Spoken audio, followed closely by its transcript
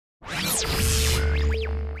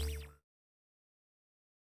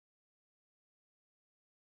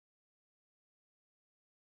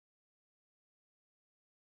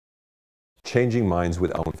Changing Minds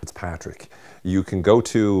with Owen Fitzpatrick. You can go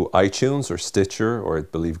to iTunes or Stitcher or I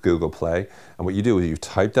believe Google Play, and what you do is you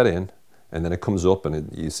type that in, and then it comes up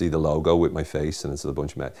and you see the logo with my face and it's a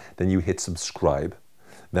bunch of math. Then you hit subscribe.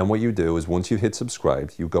 Then what you do is once you hit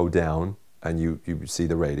subscribe, you go down and you see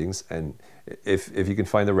the ratings, and if you can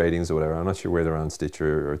find the ratings or whatever, I'm not sure where they're on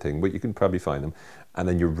Stitcher or thing, but you can probably find them, and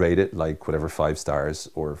then you rate it like whatever, 5 stars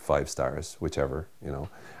or 5 stars, whichever, you know,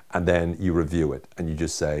 and then you review it and you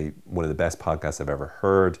just say one of the best podcasts I've ever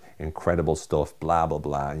heard, incredible stuff, blah blah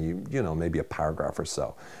blah, and you know, maybe a paragraph or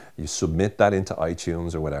so. You submit that into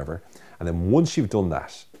iTunes or whatever, and then once you've done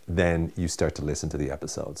that, then you start to listen to the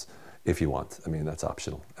episodes if you want. I mean, that's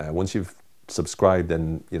optional. Once you've subscribed,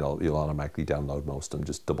 then you know you'll automatically download most of them.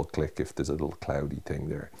 Just double click if there's a little cloudy thing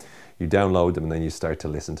there. You download them and then you start to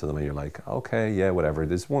listen to them and you're like, okay, yeah, whatever.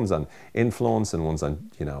 There's ones on influence and ones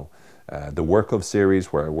on, you know, the work of series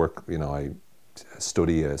where I work, you know, I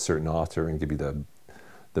study a certain author and give you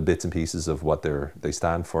the bits and pieces of what they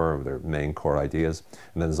stand for, or their main core ideas.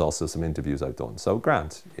 And then there's also some interviews I've done. So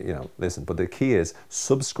grant, you know, listen, but the key is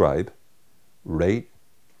subscribe, rate,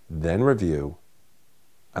 then review,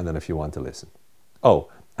 and then if you want to listen. Oh,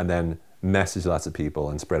 and then message lots of people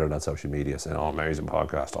and spread it on social media saying, oh, amazing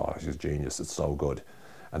podcast, oh, this is genius, it's so good,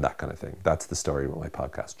 and that kind of thing. That's the story with my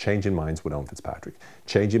podcast. Changing Minds with Owen Fitzpatrick.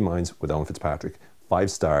 Changing Minds with Owen Fitzpatrick. 5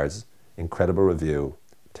 stars, incredible review,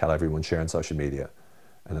 tell everyone, share on social media,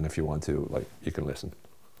 and then if you want to, like, you can listen.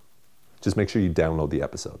 Just make sure you download the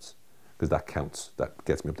episodes, because that counts. That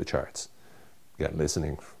gets me up the charts. Yeah,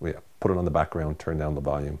 listening. Yeah, put it on the background, turn down the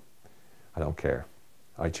volume. I don't care.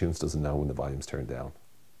 iTunes doesn't know when the volume's turned down.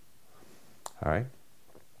 All right?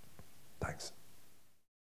 Thanks.